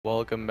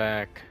Welcome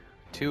back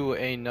to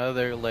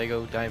another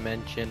LEGO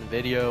Dimension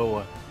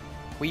video.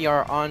 We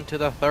are on to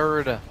the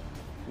third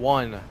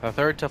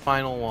to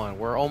final one.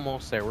 We're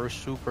almost there. We're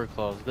super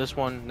close. This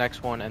one,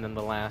 next one, and then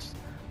the last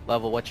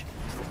level, which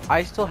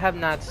I still have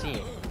not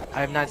seen.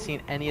 I have not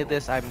seen any of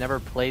this. I've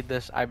never played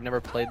this. I've never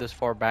played this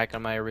far back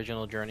on my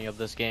original journey of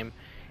this game,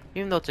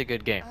 even though it's a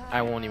good game.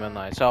 I won't even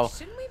lie. So,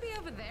 Shouldn't we be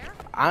over there?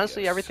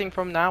 honestly, everything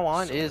from now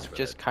on is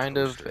just kind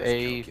of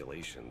a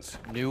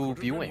new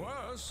viewing,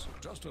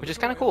 which is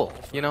kind of cool,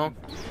 you know?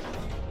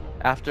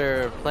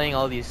 After playing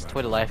all these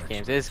Twitter Life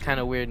games, it is kind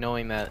of weird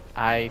knowing that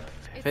I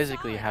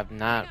physically have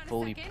not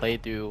fully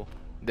played through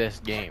this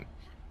game.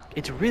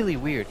 It's really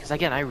weird, because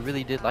again, I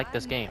really did like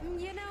this game.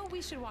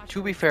 We should watch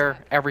To be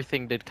fair,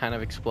 everything did kind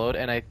of explode,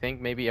 and I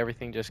think maybe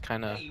everything just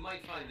kind of...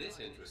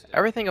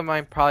 Everything of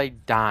mine probably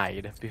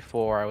died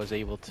before I was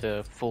able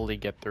to fully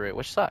get through it,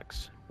 which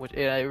sucks. Which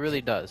it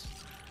really does.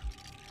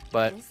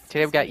 But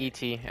today we've got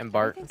E.T. and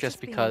Bart, just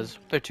because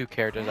they're two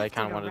characters I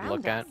kind of wanted to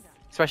look at.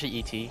 Especially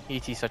E.T.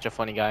 E.T.'s such a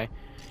funny guy.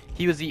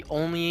 He was the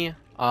only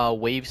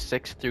Wave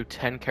 6 through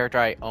 10 character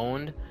I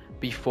owned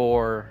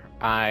before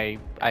I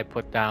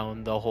put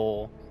down the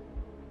whole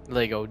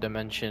LEGO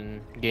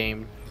Dimension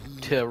game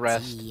to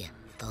rest.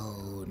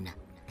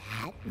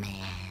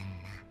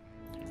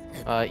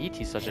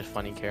 E.T.'s such a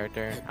funny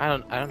character. I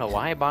don't know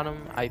why I bought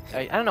him. I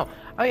don't know.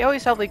 I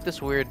always have like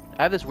this weird...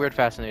 I have this weird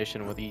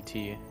fascination with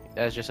E.T.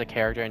 as just a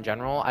character in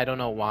general. I don't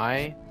know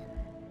why.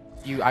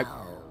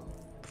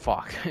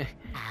 Fuck.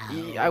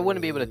 I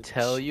wouldn't be able to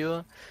tell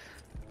you.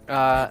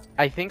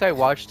 I think I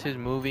watched his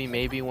movie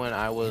maybe when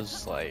I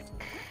was like,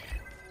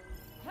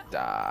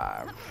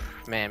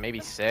 man, maybe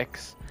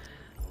 6.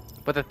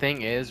 But the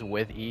thing is,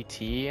 with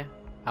E.T.,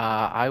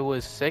 I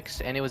was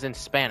 6 and it was in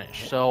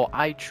Spanish, so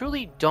I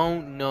truly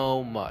don't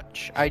know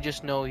much. I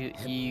just know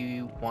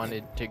he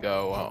wanted to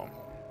go home.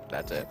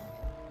 That's it.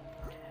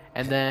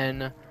 And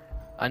then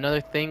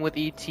another thing with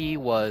E.T.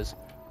 was,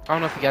 I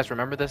don't know if you guys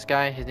remember this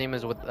guy. His name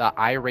is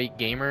Irate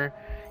Gamer.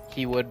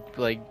 He would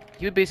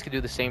basically do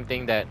the same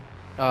thing that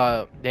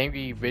the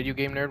Angry Video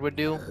Game Nerd would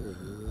do,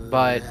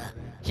 but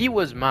he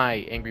was my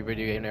Angry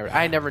Video Game Nerd.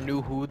 I never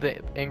knew who the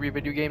Angry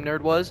Video Game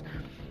Nerd was,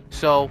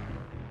 so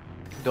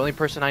the only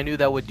person I knew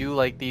that would do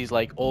like these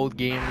like old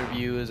game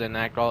reviews and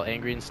act all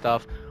angry and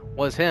stuff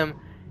was him.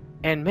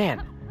 And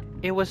man,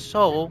 it was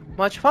so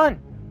much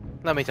fun.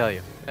 Let me tell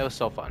you, it was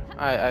so fun.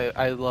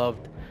 I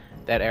loved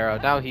that era.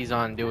 Now he's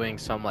on doing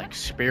some like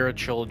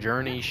spiritual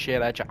journey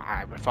shit.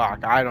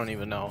 Fuck, I don't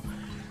even know.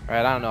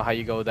 Right? I don't know how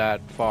you go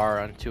that far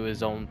onto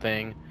his own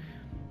thing.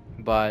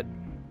 But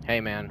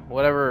hey, man,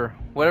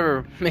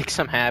 whatever makes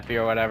him happy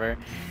or whatever.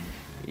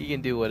 He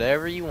can do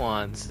whatever he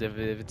wants. If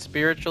it's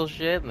spiritual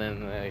shit,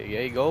 then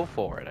yeah, go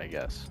for it, I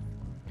guess.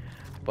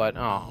 But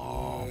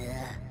oh,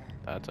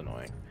 that's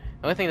annoying.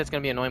 The only thing that's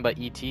gonna be annoying about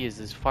E.T. is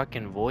his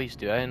fucking voice,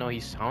 dude. I didn't know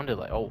he sounded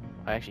like. Oh,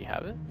 I actually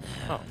have it.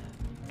 Oh,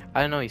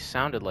 I didn't know he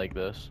sounded like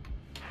this.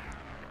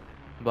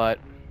 But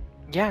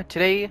yeah,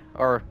 today,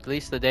 or at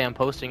least the day I'm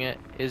posting it,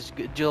 is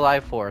July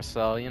 4th.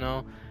 So you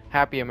know,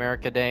 Happy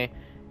America Day.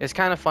 It's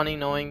kind of funny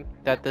knowing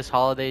that this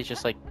holiday is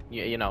just like,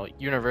 you know,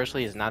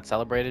 universally is not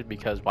celebrated,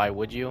 because why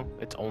would you?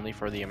 It's only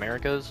for the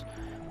Americas.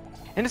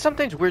 And it's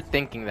sometimes weird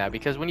thinking that,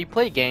 because when you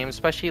play games,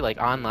 especially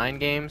like online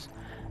games,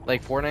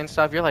 like Fortnite and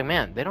stuff, you're like,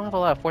 man, they don't have a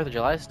lot of 4th of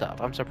July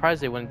stuff. I'm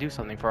surprised they wouldn't do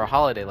something for a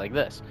holiday like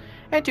this.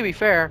 And to be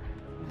fair,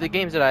 the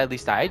games that at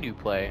least I do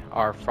play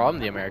are from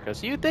the Americas,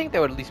 so you'd think they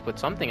would at least put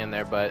something in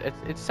there, but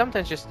it's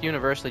sometimes just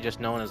universally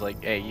just known as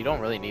like, hey, you don't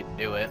really need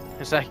to do it.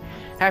 It's like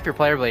half your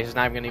player base is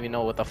not even gonna even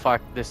know what the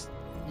fuck this,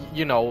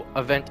 you know,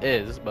 event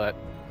is. But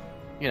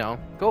you know,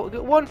 go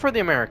one for the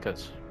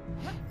Americas.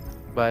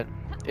 But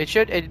this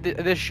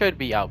should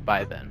be out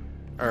by then,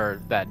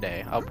 or that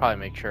day. I'll probably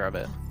make sure of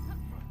it.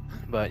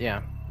 But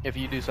yeah, if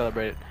you do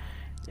celebrate it,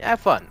 have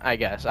fun, I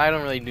guess. I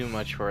don't really do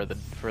much for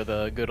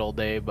the good old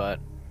day, but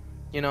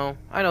you know,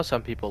 I know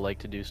some people like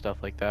to do stuff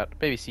like that.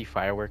 Maybe see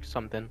fireworks,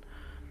 something.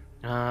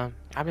 I'm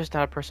just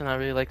not a person that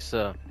really likes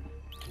to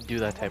do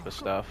that type of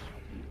stuff.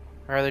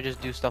 I'd rather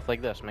just do stuff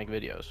like this, make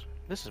videos.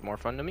 This is more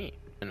fun to me.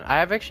 And I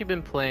have actually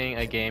been playing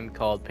a game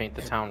called Paint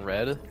the Town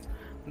Red,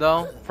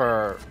 though,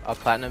 for a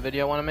platinum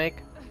video I want to make.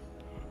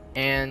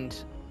 And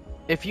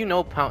if you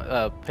know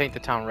Paint the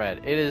Town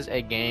Red, it is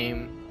a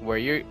game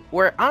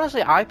where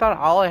honestly I thought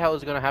all I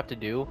was gonna have to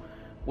do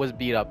was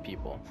beat up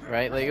people,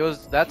 right? Like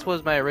that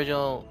was my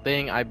original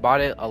thing. I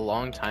bought it a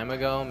long time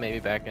ago, maybe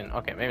back in,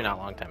 okay, maybe not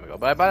a long time ago,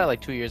 but I bought it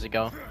like 2 years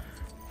ago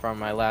from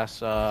my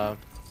last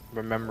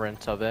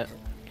remembrance of it.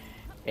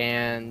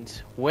 And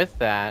with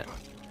that,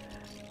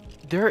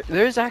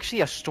 there's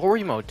actually a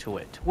story mode to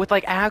it with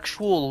like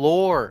actual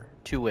lore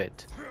to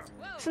it.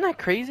 Isn't that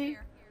crazy?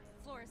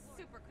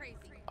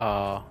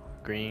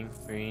 Green,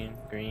 green,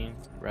 green,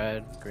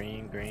 red,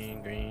 green,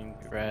 green, green,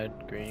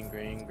 red, green,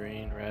 green,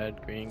 green,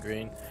 red, green,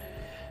 green.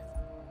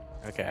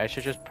 Okay, I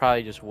should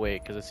probably just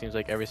wait, because it seems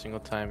like every single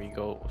time you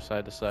go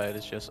side to side,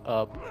 it's just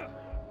up.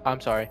 I'm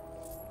sorry.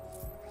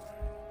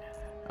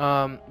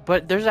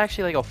 But there's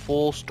actually like a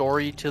full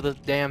story to the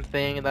damn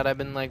thing that I've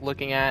been like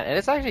looking at, and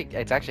it's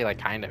actually like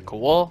kind of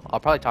cool. I'll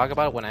probably talk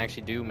about it when I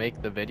actually do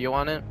make the video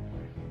on it,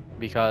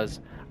 because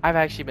I've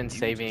actually been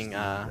saving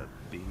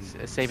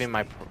saving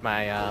my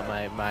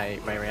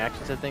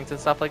reactions to things and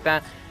stuff like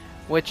that,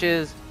 which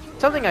is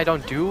something I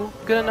don't do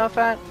good enough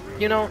at,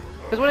 you know,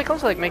 because when it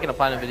comes to like making a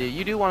platinum video,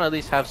 you do want to at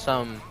least have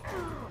some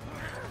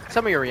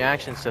of your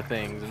reactions to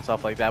things and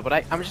stuff like that, but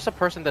I'm just a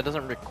person that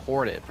doesn't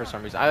record it for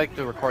some reason. I like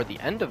to record the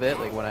end of it,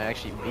 like when I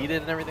actually beat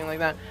it and everything like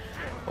that.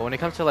 But when it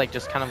comes to like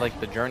just kind of like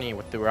the journey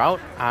throughout,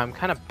 I'm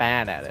kind of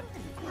bad at it.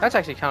 That's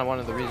actually kind of one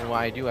of the reasons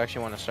why I do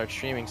actually want to start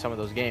streaming some of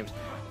those games.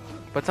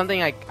 But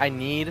something I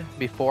need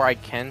before I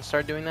can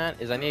start doing that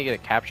is I need to get a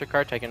capture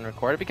card so I can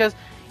record it, because,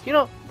 you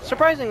know,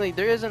 surprisingly,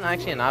 there isn't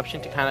actually an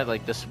option to kind of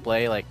like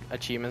display like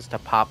achievements to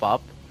pop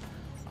up.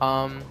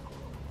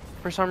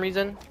 For some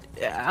reason,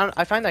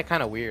 I find that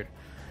kind of weird.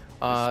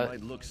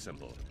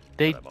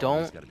 They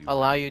don't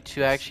allow you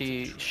to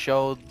actually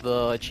show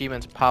the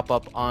achievements pop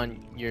up on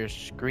your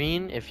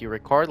screen if you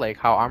record, like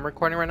how I'm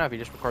recording right now. If you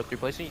just record through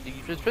PlayStation,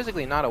 there's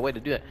physically not a way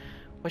to do it,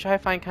 which I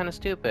find kind of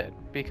stupid,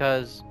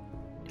 because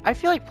I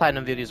feel like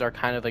platinum videos are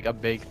kind of like a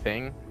big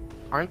thing,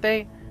 aren't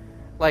they?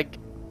 Like,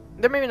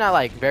 they're maybe not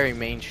like very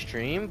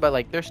mainstream, but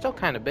like they're still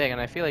kind of big, and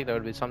I feel like that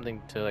would be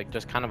something to like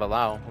just kind of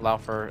allow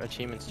for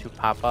achievements to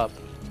pop up.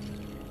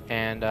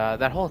 And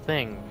that whole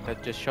thing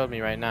that just showed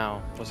me right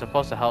now was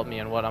supposed to help me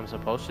in what I'm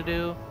supposed to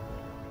do,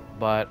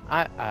 but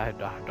I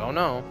don't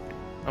know.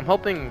 I'm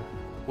hoping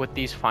with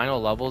these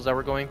final levels that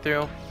we're going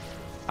through,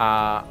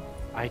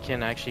 I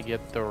can actually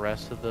get the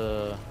rest of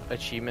the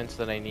achievements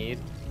that I need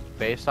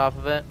based off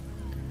of it,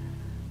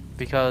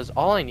 because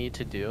all I need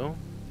to do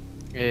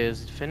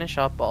is finish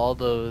up all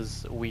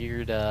those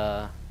weird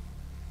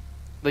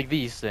like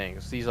these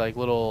things, these like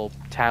little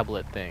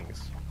tablet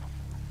things.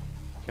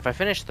 If I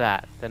finish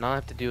that, then all I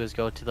have to do is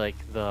go to like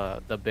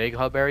the big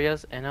hub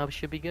areas, and I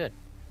should be good.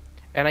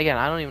 And again,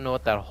 I don't even know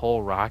what that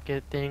whole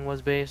rocket thing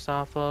was based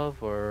off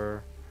of,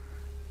 or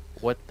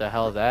what the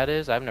hell that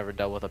is. I've never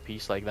dealt with a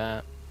piece like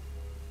that.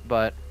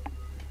 But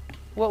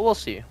we'll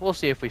see. We'll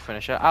see if we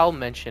finish it. I'll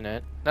mention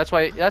it. That's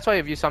why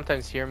if you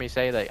sometimes hear me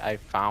say that I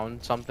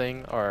found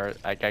something, or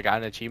like I got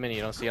an achievement and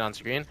you don't see it on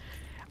screen,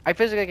 I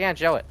physically can't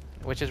show it,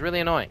 which is really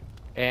annoying.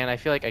 And I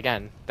feel like,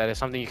 again, that is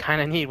something you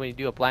kind of need when you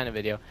do a platinum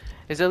video,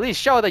 is at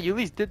least show that you at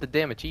least did the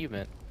damn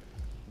achievement.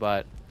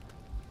 But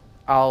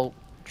I'll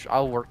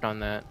work on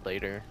that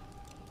later.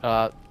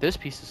 This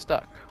piece is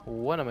stuck.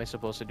 What am I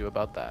supposed to do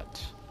about that?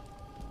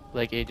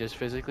 Like, it just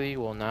physically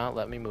will not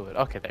let me move it.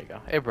 Okay, there you go.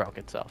 It broke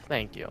itself.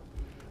 Thank you.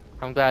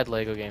 I'm glad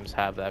LEGO games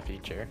have that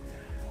feature,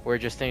 where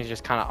just things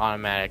just kind of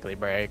automatically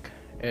break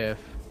if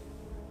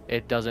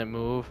it doesn't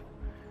move.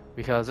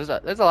 Because there's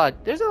a lot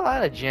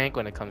of jank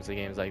when it comes to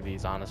games like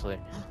these, honestly.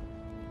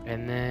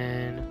 And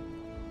then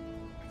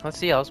let's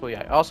see how else we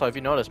got. Also, if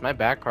you notice, my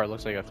back card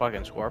looks like a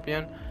fucking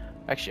scorpion.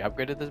 I actually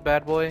upgraded this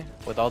bad boy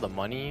with all the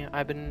money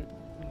I've been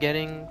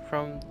getting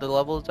from the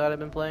levels that I've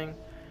been playing,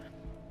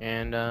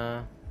 and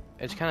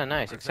it's kind of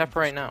nice, except for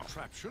right now.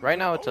 Right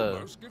now it's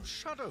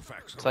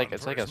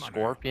like a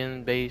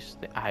scorpion based.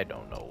 I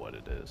don't know what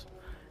it is,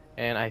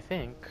 and I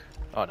think,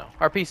 oh no,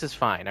 our piece is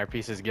fine. Our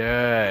piece is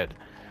good.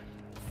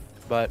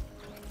 But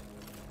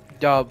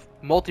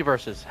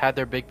Multiverses had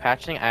their big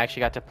patch thing. I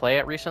actually got to play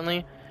it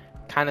recently.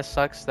 Kind of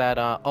sucks that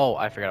oh,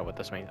 I forgot what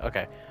this means.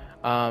 Okay,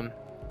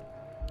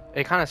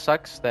 it kind of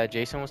sucks that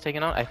Jason was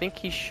taken out. I think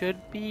he should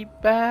be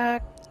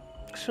back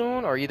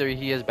soon, or either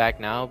he is back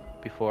now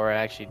before I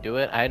actually do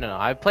it. I don't know.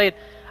 I played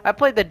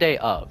the day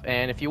of,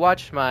 and if you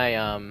watch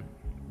my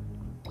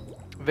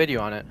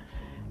video on it,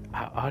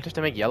 I'll just have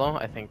to make yellow,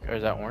 I think, or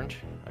is that orange?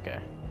 Okay.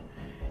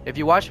 If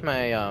you watch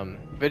my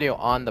video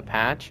on the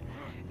patch,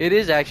 it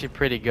is actually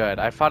pretty good.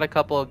 I fought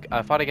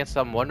against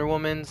some Wonder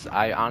Womans.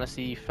 I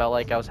honestly felt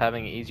like I was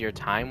having an easier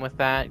time with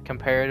that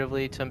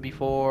comparatively to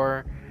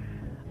before.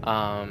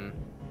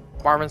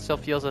 Marvin still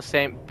feels the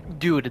same.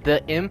 Dude,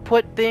 the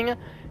input thing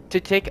to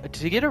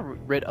get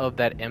rid of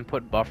that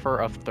input buffer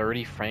of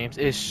 30 frames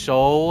is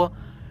so,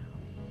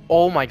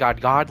 oh my god,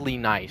 godly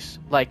nice.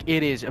 Like,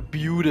 it is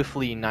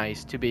beautifully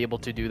nice to be able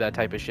to do that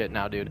type of shit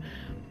now, dude.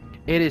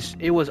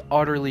 It was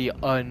utterly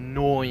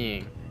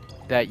annoying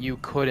that you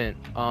couldn't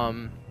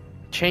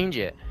change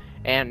it.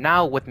 And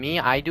now with me,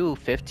 I do a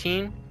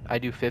 15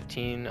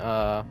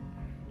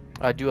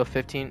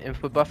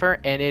 input buffer,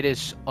 and it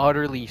is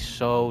utterly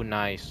so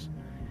nice.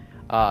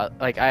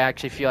 Like, I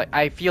actually feel like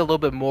I feel a little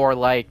bit more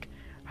like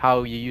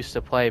how you used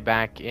to play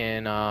back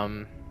in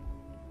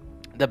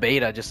the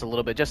beta, just a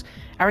little bit. Just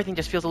everything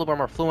just feels a little bit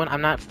more fluent.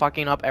 I'm not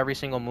fucking up every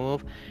single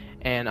move,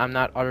 and I'm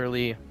not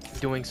utterly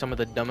doing some of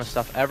the dumbest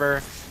stuff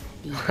ever.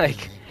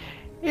 Like,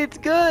 it's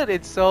good.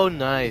 It's so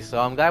nice. So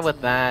I'm glad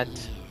with that.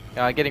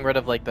 Getting rid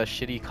of like the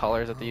shitty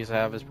colors that they used to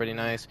have is pretty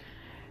nice.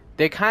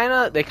 They kind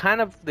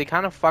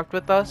of fucked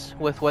with us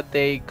with what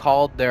they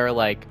called their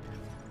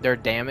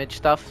damage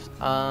stuff,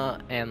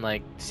 and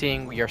like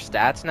seeing your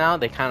stats now.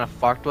 They kind of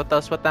fucked with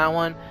us with that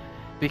one,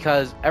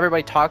 because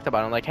everybody talked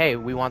about it, like, hey,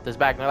 we want this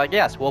back, and they're like,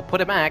 yes, we'll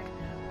put it back,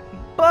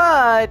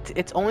 But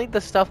it's only the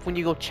stuff when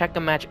you go check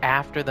a match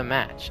after the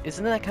match.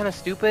 Isn't that kind of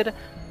stupid?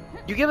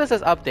 You give us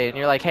this update and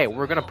you're like, hey,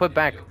 we're gonna put.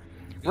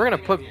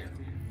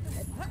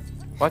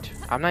 What?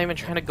 I'm not even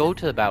trying to go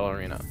to the battle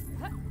arena.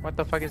 What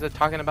the fuck is it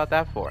talking about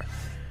that for?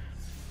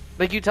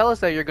 Like, you tell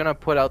us that you're gonna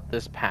put out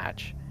this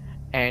patch,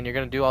 and you're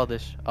gonna do all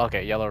this.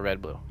 Okay, yellow,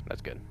 red, blue.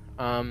 That's good.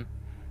 You're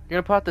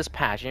gonna put out this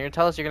patch, and you're gonna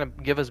tell us you're gonna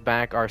give us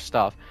back our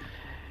stuff.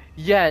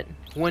 Yet,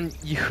 when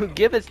you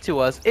give it to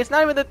us, it's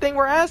not even the thing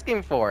we're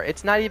asking for.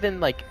 It's not even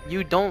like,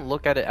 you don't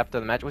look at it after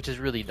the match, which is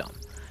really dumb.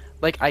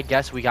 Like, I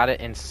guess we got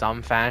it in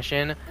some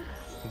fashion,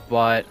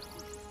 but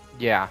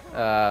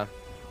yeah,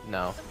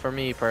 no. For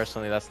me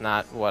personally, that's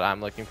not what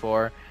I'm looking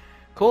for.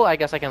 Cool, I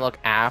guess I can look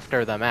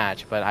after the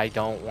match, but I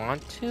don't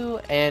want to.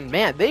 And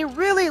man, they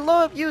really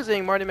love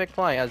using Marty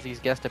McFly as these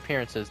guest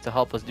appearances to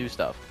help us do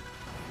stuff.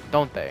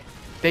 Don't they?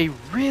 They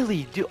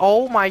really do.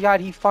 Oh my god,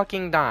 he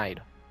fucking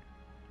died.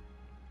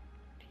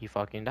 He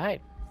fucking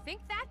died.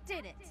 Think that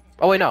did it.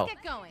 Oh wait, no. Let's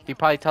get going. He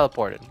probably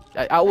teleported.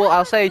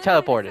 I'll say he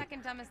teleported.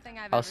 Second dumbest thing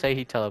I've I'll ever say seen.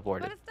 he teleported.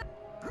 But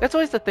it's That's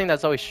always the thing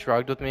that's always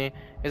shrugged with me.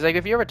 Is like,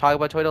 if you ever talk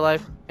about Toy to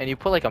Life and you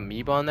put like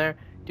Amiibo on there,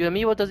 dude,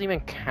 Amiibo doesn't even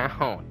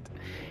count.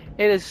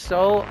 It is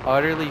so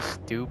utterly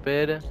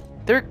stupid.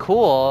 They're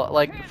cool,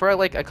 like for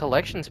like a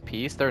collections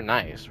piece, they're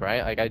nice,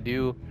 right? Like I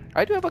do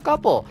have a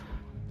couple,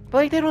 but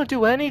like they don't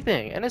do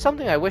anything, and it's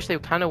something I wish they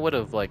kind of would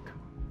have like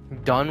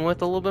done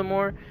with a little bit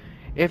more.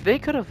 If they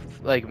could have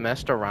like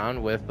messed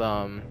around with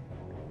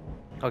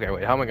Okay,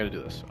 wait, how am I gonna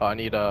do this? Oh, I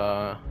need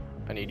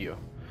you.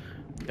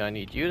 I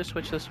need you to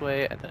switch this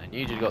way, and then I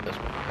need you to go this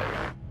way. There we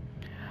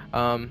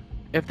go.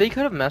 If they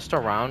could have messed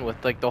around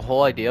with like the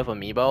whole idea of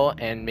Amiibo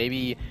and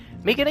maybe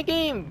making a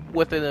game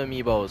with the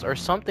Amiibos or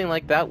something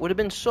like that, would have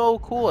been so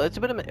cool. It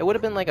would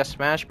have been like a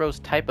Smash Bros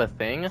type of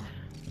thing,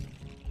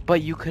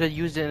 but you could have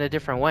used it in a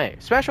different way.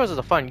 Smash Bros is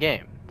a fun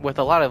game with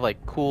a lot of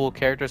like cool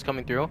characters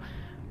coming through.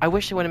 I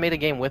wish they would have made a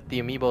game with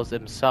the Amiibos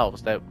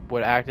themselves that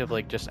would act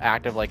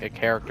like a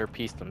character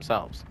piece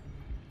themselves.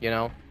 You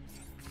know?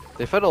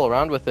 They fiddle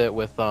around with it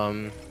with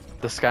the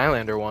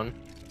Skylander one,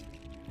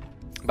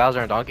 Bowser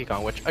and Donkey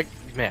Kong, which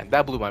man,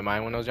 that blew my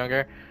mind when I was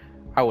younger.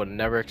 I would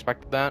never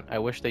expected that. I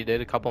wish they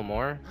did a couple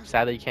more.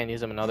 Sadly, you can't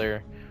use them in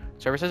other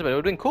services, but it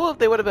would have been cool if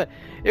they would have been.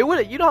 It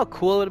would, you know how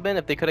cool it would have been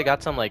if they could have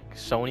got some like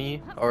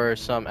Sony or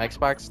some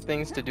Xbox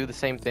things to do the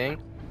same thing.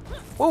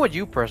 What would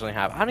you personally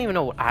have? I don't even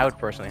know what I would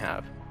personally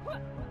have.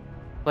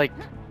 Like,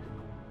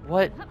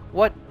 what?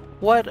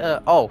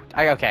 Oh,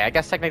 okay. I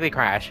guess technically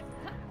Crash.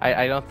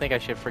 I don't think I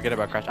should forget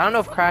about Crash. I don't know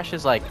if Crash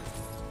is like.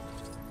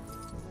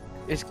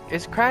 Is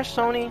Crash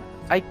Sony?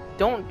 I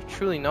don't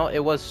truly know.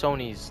 It was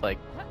Sony's like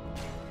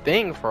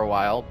thing for a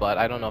while, but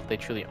I don't know if they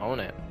truly own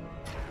it.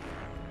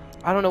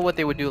 I don't know what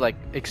they would do like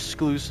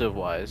exclusive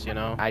wise, you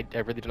know? I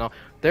really don't know.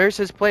 There's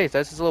his place.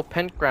 That's his little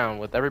pent ground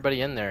with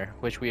everybody in there,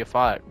 which we have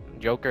fought.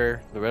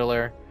 Joker, the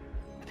Riddler,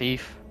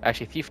 Thief.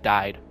 Actually, Thief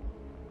died.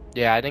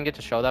 Yeah, I didn't get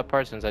to show that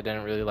part since I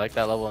didn't really like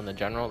that level in the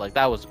general. Like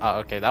that was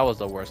okay, that was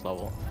the worst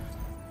level.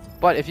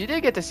 But if you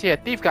did get to see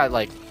it, Thief got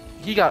like,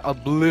 he got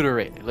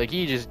obliterated. Like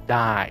he just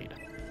died.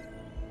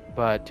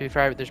 But to be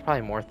fair, there's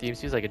probably more Thieves.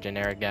 He's like a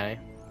generic guy.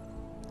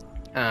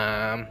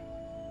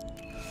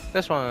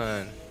 This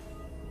one.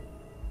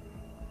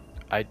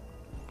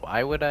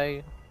 Why would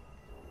I?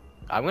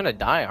 I'm gonna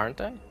die, aren't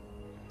I?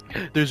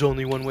 There's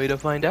only one way to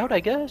find out,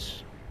 I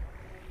guess.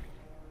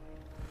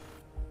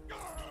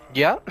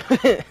 Yep.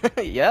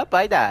 Yep,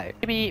 I die.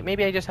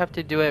 Maybe I just have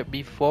to do it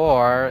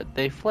before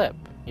they flip,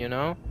 you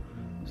know?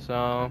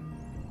 So,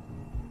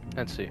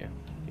 let's see.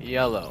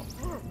 Yellow.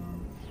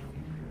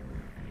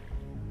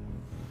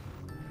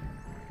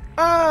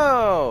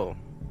 Oh!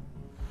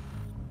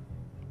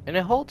 And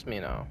it holds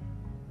me now.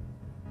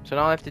 So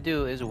now all I have to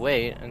do is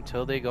wait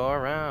until they go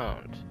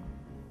around.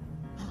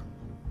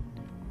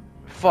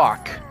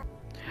 Fuck.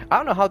 I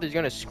don't know how they're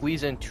gonna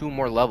squeeze in 2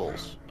 more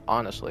levels,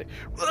 honestly.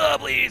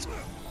 Please!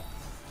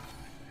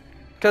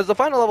 Because the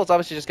final level is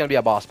obviously just gonna be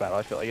a boss battle,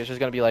 I feel like. It's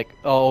just gonna be like,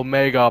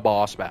 Omega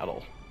boss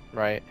battle,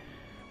 right?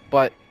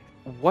 But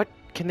what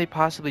can they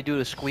possibly do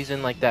to squeeze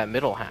in like that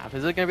middle half?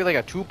 Is it gonna be like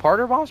a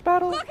 2-parter boss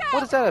battle?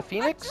 What is that, a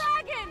phoenix?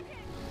 A dragon!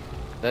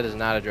 That is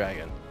not a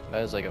dragon.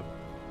 That is like a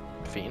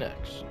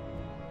phoenix.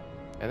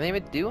 And they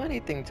didn't even do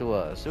anything to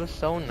us. It was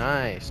so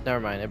nice. Never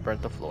mind, it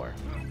burnt the floor.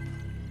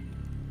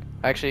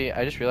 Actually,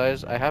 I just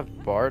realized I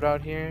have Bard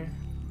out here,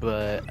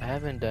 but I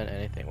haven't done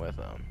anything with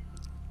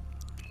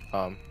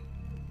them.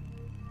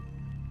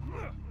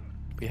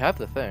 We have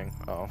the thing.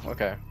 Oh,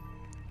 okay.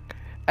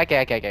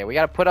 Okay. We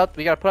gotta put out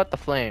the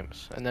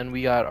flames, and then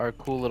we got our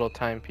cool little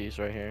timepiece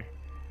right here.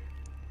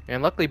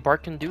 And luckily,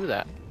 Bart can do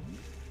that.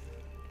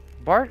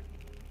 Bart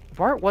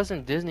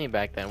wasn't Disney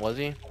back then, was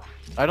he?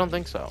 I don't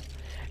think so.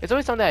 It's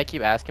always something I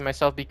keep asking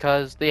myself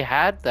because they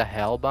had the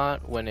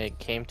Hellbot when it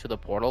came to the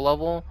portal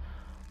level,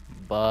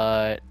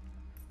 but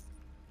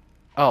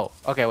oh,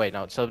 okay, wait,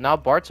 no. So now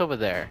Bart's over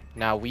there.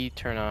 Now we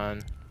turn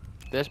on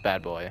this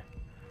bad boy.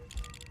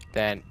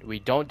 Then we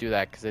don't do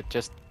that because it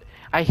just,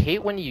 I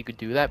hate when you could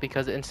do that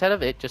because instead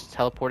of it just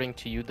teleporting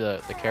to you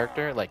the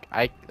character like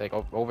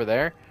over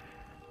there,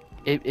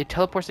 it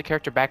teleports the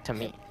character back to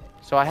me.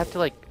 So I have to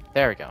like,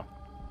 there we go.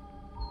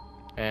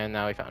 And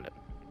now we found it.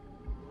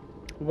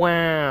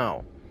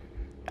 Wow.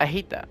 I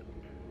hate that.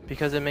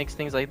 Because it makes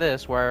things like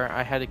this where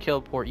I had to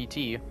kill poor ET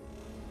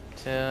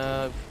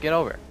to get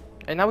over.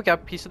 And now we got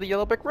a piece of the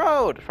yellow brick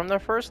road from the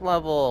first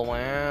level.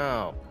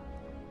 Wow.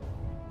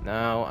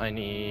 Now I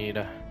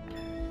need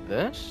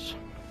this.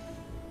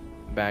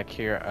 Back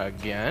here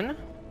again.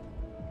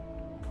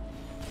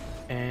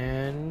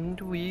 And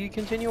we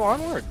continue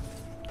onward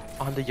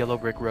on the yellow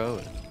brick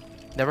road.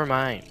 Never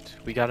mind.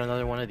 We got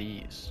another one of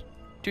these.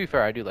 To be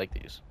fair, I do like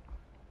these.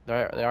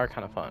 They are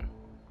kind of fun.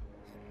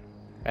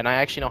 And I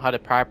actually know how to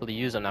properly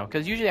use them now.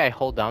 Because usually I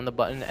hold down the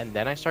button and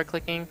then I start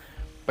clicking.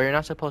 But you're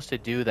not supposed to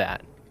do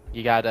that.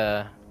 You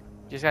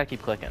just gotta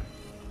keep clicking.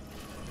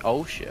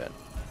 Oh shit.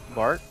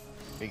 Bart?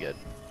 You're good.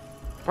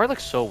 Bart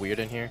looks so weird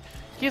in here.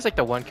 He's like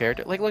the one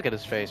character. Like, look at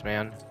his face,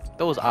 man.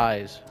 Those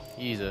eyes.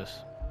 Jesus.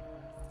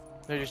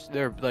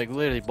 They're like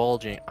literally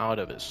bulging out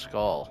of his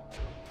skull.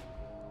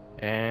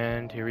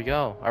 And here we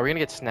go. Are we gonna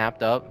get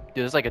snapped up?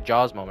 Dude, this is like a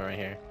Jaws moment right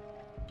here.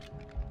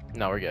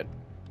 No, we're good.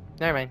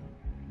 Never mind.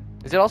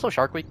 Is it also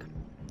Shark Week?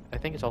 I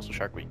think it's also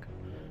Shark Week.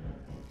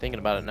 Thinking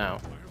about it now.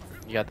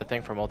 You got the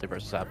thing for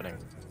multiverse happening.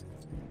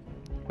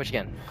 Which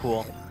again,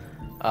 cool.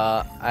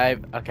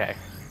 Okay.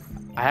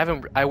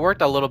 I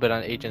worked a little bit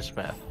on Agent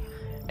Smith.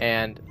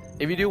 And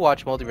if you do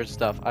watch multiverse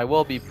stuff, I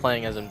will be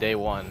playing as him day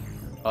one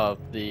of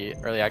the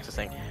early access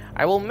thing.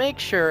 I will make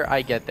sure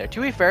I get there.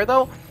 To be fair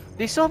though,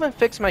 they still haven't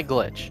fixed my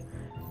glitch.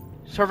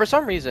 So for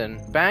some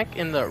reason, back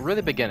in the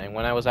really beginning,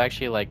 when I was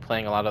actually like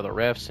playing a lot of the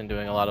rifts and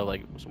doing a lot of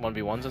like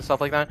 1v1s and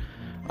stuff like that,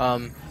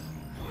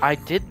 I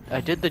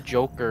did the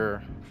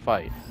Joker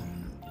fight,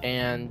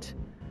 and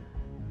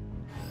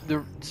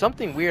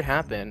something weird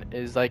happened.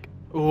 Is like,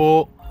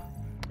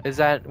 is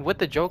that with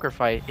the Joker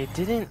fight, it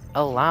didn't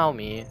allow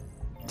me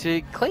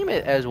to claim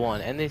it as one,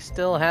 and they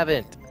still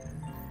haven't.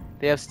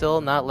 They have still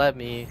not let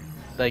me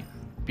like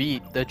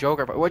beat the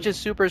Joker fight, which is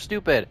super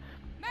stupid.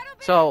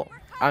 So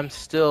I'm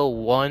still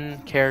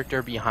one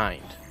character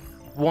behind.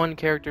 One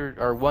character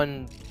or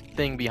one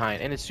thing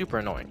behind, and it's super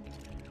annoying.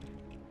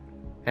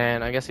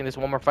 And I'm guessing there's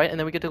one more fight, and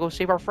then we get to go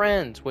save our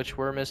friends, which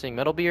we're missing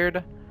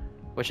Metalbeard,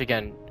 which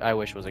again, I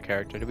wish was a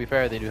character. To be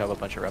fair, they do have a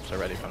bunch of reps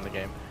already from the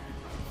game.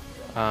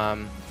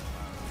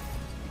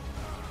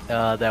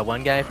 That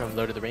one guy from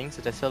Lord of the Rings,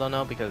 which I still don't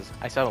know because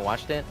I still haven't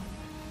watched it.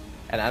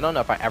 And I don't know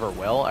if I ever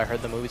will. I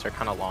heard the movies are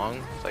kind of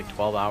long. It's like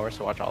 12 hours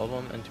to watch all of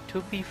them. And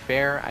to be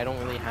fair, I don't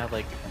really have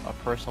like a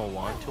personal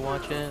want to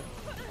watch it.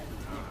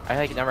 I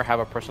like never have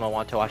a personal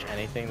want to watch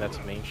anything that's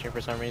mainstream for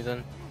some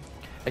reason.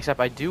 Except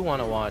I do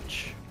want to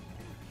watch.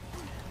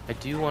 The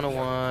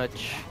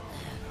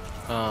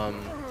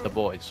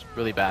Boys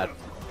really bad.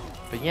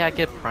 But yeah,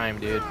 get Prime,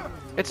 dude.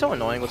 It's so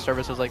annoying with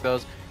services like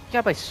those. You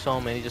gotta buy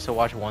so many just to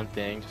watch one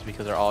thing, just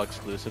because they're all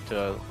exclusive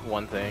to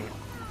one thing.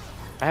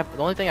 The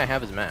only thing I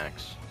have is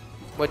Max.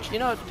 Which, you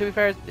know, to be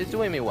fair, is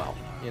doing me well.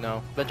 You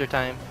know, Adventure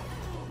Time.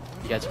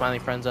 You got Smiling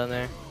Friends on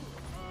there.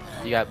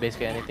 You got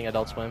basically anything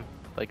Adult Swim.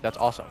 Like, that's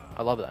awesome.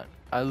 I love that.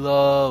 I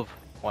love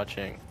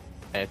watching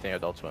anything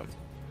Adult Swim.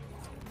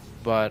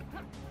 But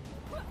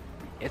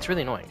it's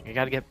really annoying. You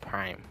gotta get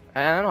Prime.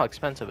 And I don't know how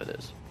expensive it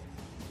is.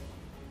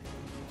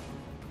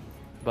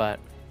 But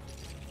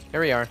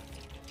here we are.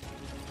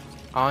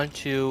 On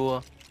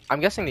to, I'm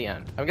guessing the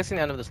end. I'm guessing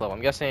the end of this level.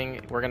 I'm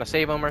guessing we're gonna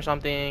save him or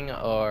something,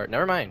 or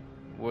never mind.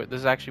 We're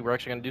actually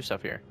gonna do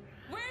stuff here.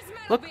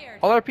 Look,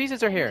 all our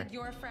pieces are here.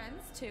 Your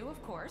friends too,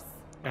 of course.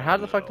 And how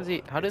the fuck does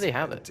he? How do they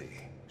have it?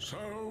 So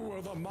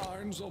were the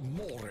mines of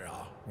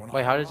Moria when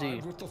Wait, I how does he?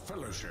 arrived with the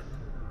Fellowship.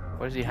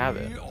 Where does he have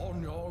it? Be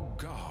on your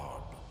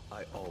guard.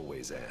 I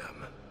always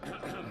am.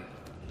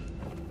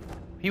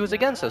 He was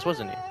against us,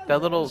 wasn't he? The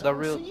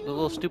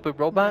little stupid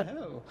robot.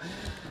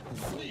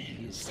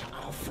 These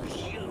are for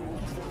you.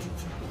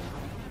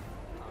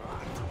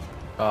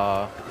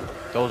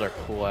 Those are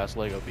cool ass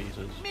Lego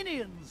pieces.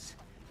 Minions,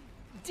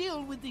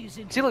 deal with these.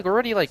 See, look, we're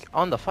already like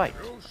on the fight.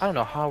 I don't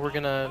know how we're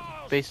gonna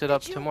base it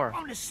up Do you tomorrow.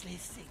 honestly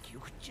think you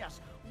could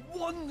just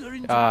wander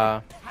into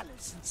my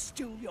palace and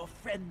steal your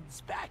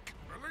friends back?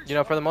 You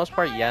know, for the most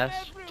part,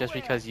 yes. Just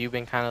because you've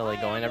been kind of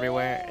like going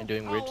everywhere and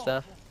doing weird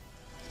stuff,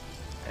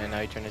 and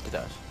now you turn into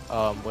dust.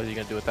 What are you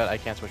gonna do with that? I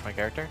can't switch my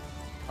character.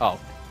 Oh,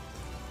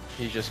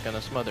 he's just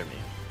gonna smother me.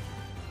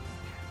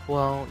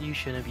 Well, you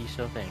shouldn't be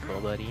so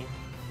thankful, buddy.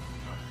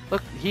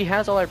 Look, he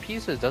has all our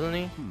pieces, doesn't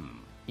he?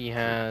 He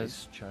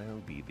has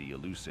Child be the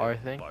elusive our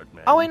thing.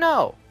 Bartman. Oh, I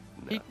know.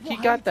 He Why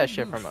got that do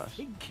shit you from us.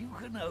 think you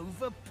can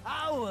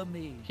overpower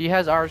me? He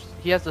has ours.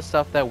 He has the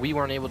stuff that we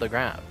weren't able to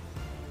grab.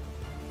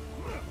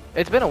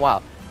 It's been a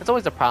while. That's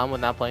always the problem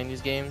with not playing these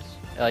games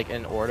like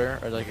in order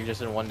or like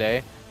just in one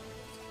day.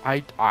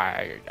 I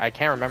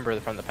can't remember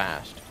from the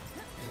past.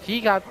 He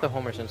got the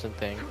Homer Simpson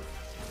thing.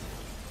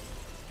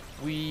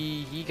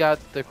 He got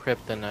the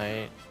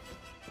kryptonite.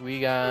 We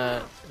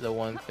got the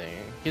one thing.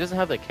 He doesn't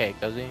have the cake,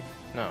 does he?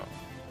 No.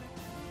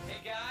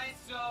 Hey guys,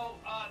 so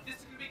this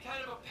is gonna be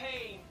kind of a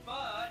pain,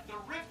 but the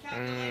rift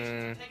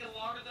calculations have taken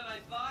longer than I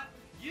thought.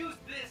 Use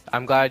this.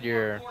 I'm glad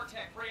you're.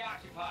 Vortex reaction.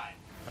 occupied.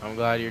 I'm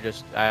glad you're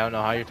just, I don't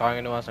know how you're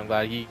talking to us. I'm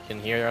glad he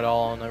can hear it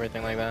all and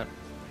everything like that.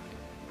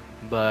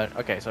 But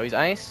okay, so he's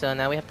ice, so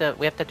now we have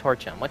to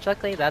torch him. Which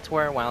luckily that's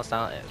where wild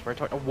style is. We're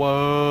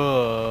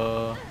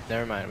whoa.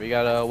 Never mind. We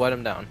gotta wet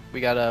him down. We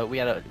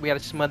gotta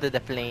smother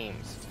the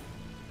flames.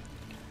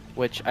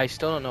 Which I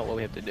still don't know what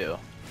we have to do.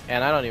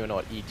 And I don't even know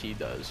what ET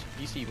does.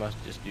 ET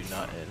must just do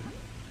nothing.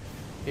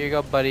 Here you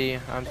go, buddy.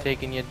 I'm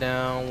taking you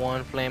down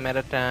one flame at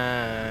a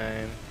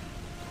time.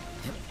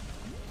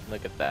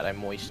 Look at that. I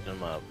moistened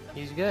him up.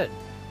 He's good.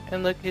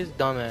 And look, his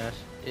dumbass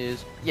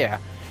is, yeah.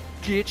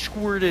 Get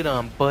squirted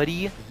on,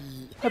 buddy.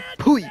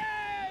 Pooey.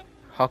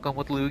 Huck up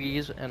with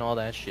loogies and all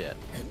that shit.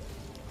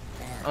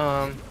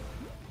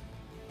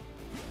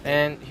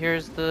 And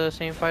here's the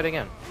same fight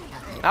again.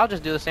 I'll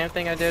just do the same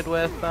thing I did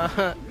with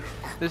the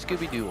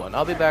Scooby-Doo one.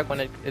 I'll be back when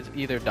it's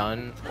either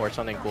done or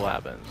something cool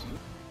happens.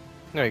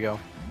 There you go.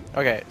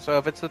 Okay, so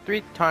if it's the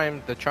 3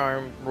 times the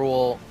charm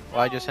rule,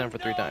 well, I just hit him for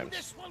 3 times.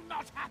 This will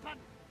not happen.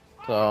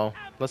 So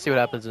let's see what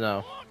happens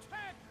now.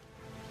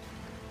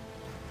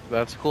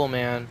 That's cool,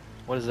 man.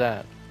 What is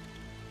that?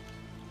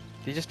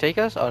 Did he just take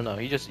us? Oh no,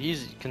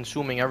 he's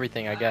consuming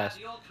everything, I guess.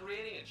 The old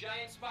creating a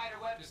giant spider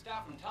web to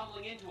stop from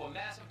tumbling into a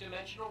massive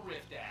dimensional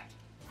rift act.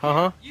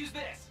 Uh-huh. Use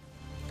this.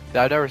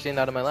 I've never seen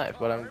that in my life,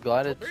 but I'm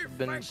glad it's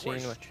been seen.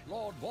 Vanquished,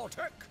 Lord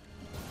Vortex.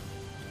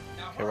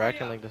 Now, Okay, we're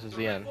acting like this is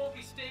the end. won't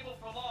be stable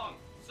for long.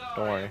 Sorry,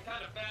 Don't worry. I'm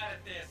kind of bad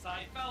at this.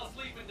 I fell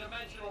asleep in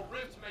dimensional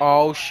rifts.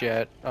 Oh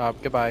shit.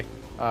 Goodbye.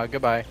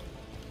 Goodbye.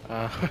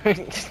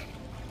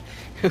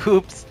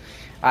 Oops.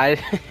 I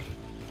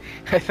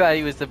thought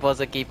he was supposed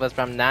to keep us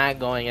from not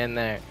going in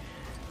there.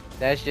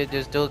 That shit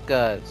just took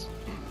us.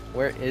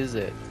 Where is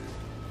it?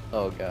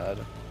 Oh god.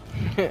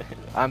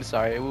 I'm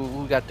sorry.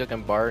 Who got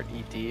taken? Bart?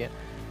 ET?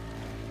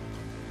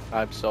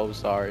 I'm so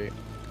sorry.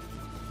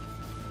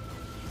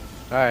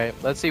 Alright,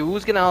 let's see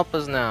who's gonna help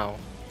us now.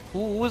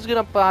 Who's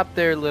gonna pop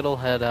their little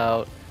head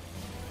out?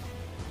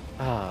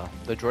 Ah,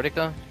 the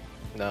Droidica?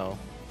 No.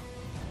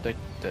 The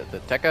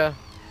Tekka?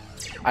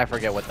 I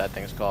forget what that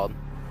thing's called.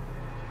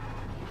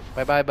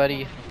 Bye bye,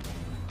 buddy.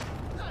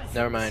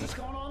 Never mind.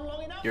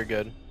 You're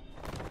good.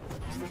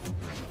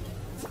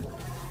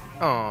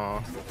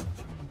 Aww.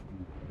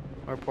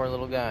 Our poor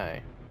little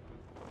guy.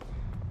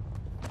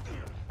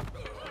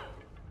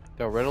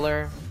 The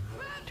Riddler.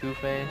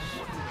 Two-Face.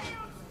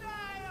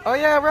 Oh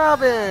yeah,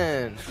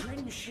 Robin!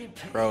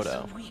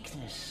 Frodo.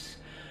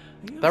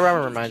 That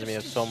Robin reminds me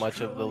of so much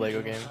of the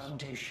Lego games.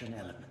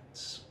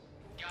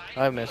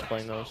 I miss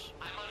playing those.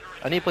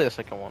 I need to play the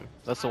second one.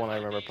 That's the one I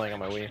remember playing on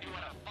my Wii.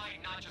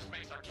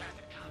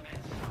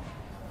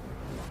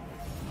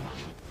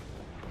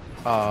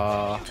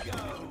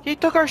 He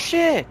took our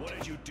shit! What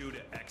did you do to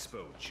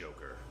Expo,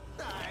 Joker?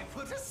 I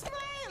put a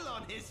smile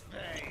on his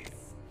face.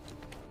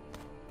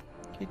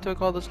 He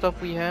took all the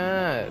stuff we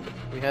had.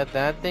 We had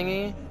that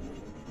thingy.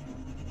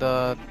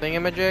 The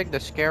thingamajig, the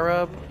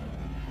scarab.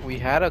 We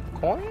had a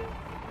coin?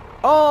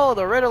 Oh,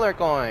 the Riddler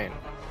coin!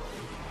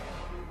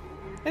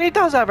 And he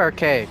does have our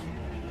cake!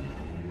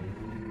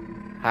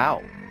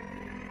 How?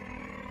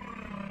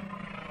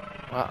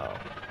 Uh-oh.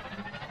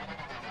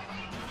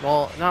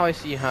 Well, now I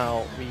see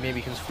how we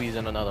maybe can squeeze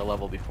in another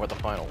level before the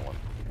final one.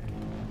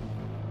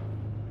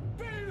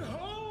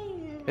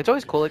 It's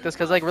always cool like this,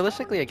 because like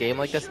realistically a game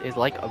like this is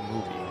like a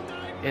movie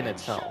in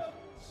itself.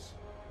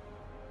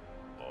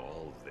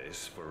 All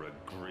this for a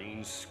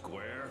green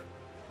square?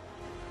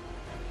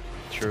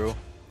 True.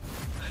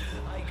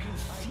 I can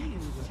feel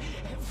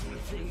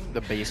everything.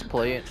 The base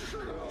plate.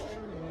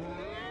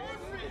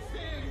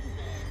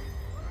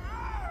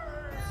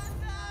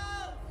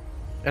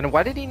 And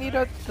why did he need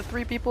the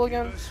 3 people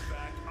again? Us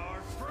back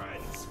our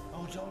friends.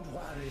 Oh, don't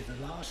worry.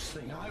 The last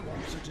thing I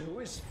want to do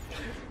is.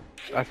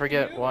 I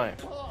forget why.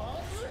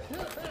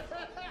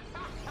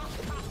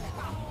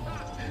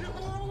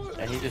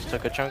 And he just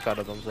took a chunk out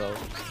of himself.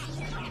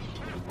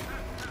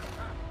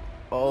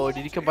 Oh,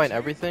 did he combine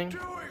everything?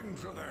 Doing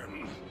to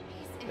them.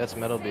 That's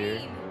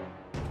Metalbeard.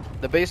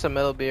 The base of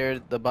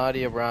Metalbeard, the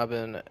body of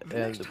Robin,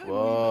 and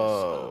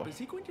whoa. Is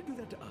he going to do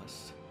that to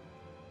us?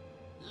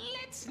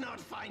 Let's not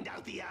find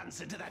out the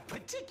answer to that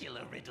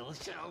particular riddle,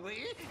 shall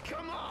we?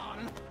 Come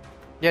on.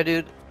 Yeah,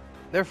 dude,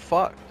 they're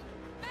fucked.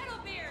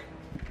 Metalbeard!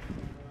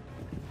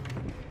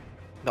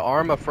 The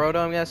arm of Frodo,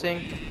 I'm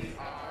guessing.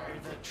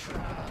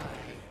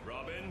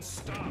 Robin,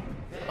 stop.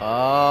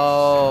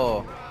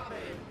 Oh.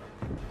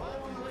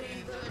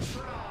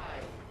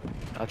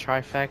 A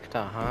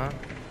trifecta, huh?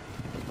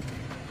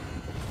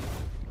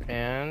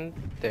 And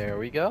there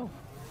we go.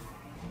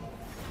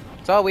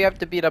 So we have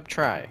to beat up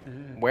Tri.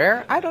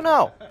 Where? I don't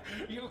know.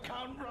 You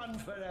can't run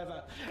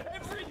forever.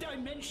 Every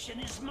dimension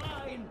is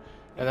mine.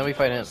 And then we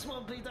fight him. Yours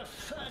will be the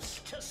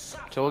first to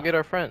suffer. So we'll get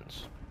our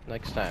friends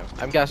next time.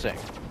 I'm guessing.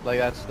 Like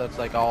that's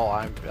like all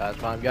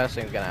that's what I'm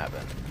guessing is gonna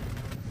happen.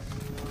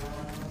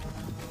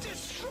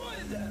 Destroy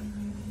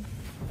them,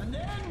 and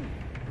then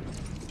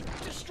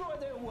destroy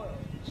their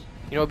worlds.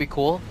 You know, it'd be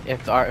cool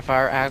if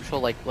our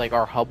actual like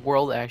our hub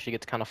world actually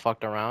gets kind of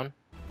fucked around.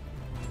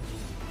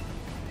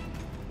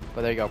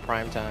 But there you go,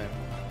 prime time.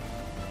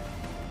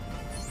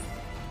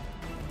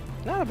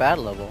 Not a bad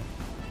level.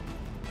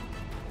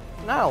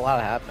 Not a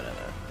lot happened in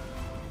it.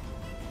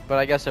 But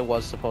I guess it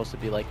was supposed to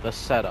be like the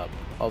setup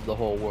of the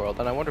whole world.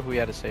 And I wonder who we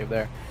had to save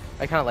there.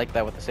 I kind of like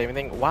that with the saving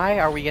thing. Why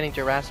are we getting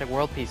Jurassic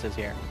World pieces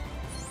here?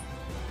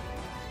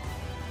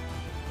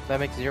 That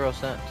makes zero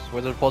sense.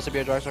 Was it supposed to be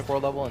a Jurassic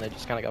World level and they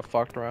just kind of got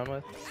fucked around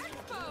with?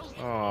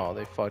 Oh,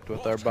 they fucked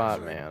with our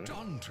bot, man.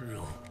 Done to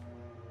you.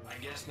 I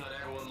guess not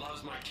everyone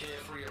loves my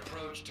carefree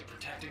approach to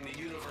protecting the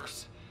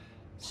universe.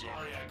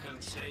 Sorry I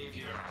couldn't save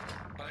you,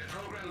 but I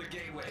programmed the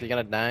gateway. Is he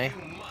gonna die?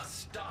 You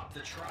must stop the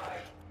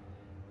tribe.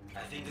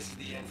 I think this is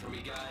the end for me,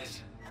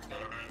 guys.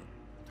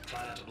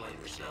 Try not to blame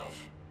yourself.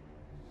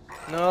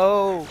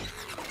 No!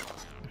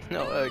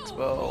 No,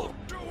 Expo.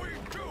 What do we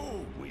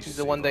do? He's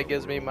the one that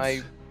gives me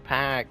my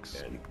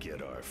packs And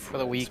get our for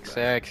the week friends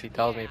back. 6. He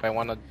tells me if I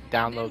want to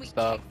Then download we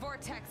stuff. kick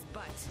Vortex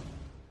butt.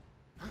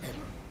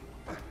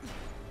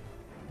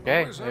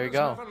 Okay, Wizard there you is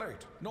go. never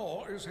late,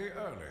 nor is he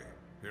early.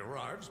 He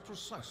arrives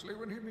precisely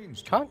when he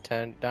means to.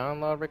 Content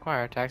download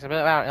required. Tax.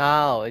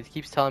 Oh, it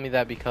keeps telling me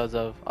that because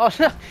of. Oh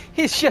no,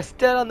 he's just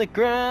dead on the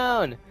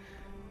ground.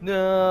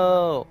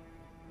 No,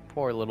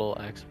 poor little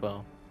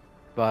Expo.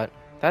 But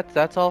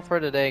that's all for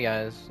today,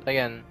 guys.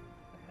 Again,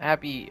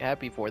 happy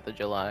 4th of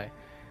July.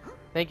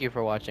 Thank you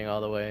for watching all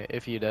the way,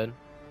 if you did.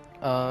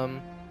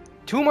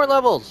 2 more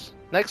levels.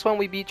 Next one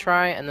we beat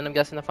Try, and then I'm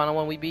guessing the final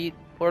one we beat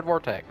Lord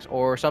Vortex,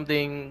 or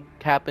something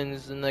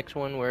happens in the next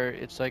one where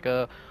it's like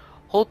a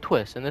whole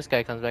twist, and this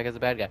guy comes back as a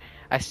bad guy.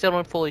 I still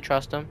don't fully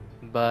trust him,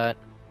 but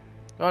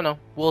oh no,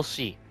 we'll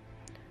see.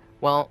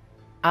 Well,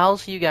 I'll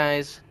see you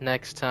guys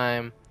next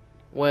time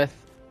with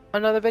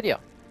another video.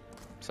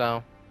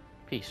 So,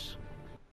 peace.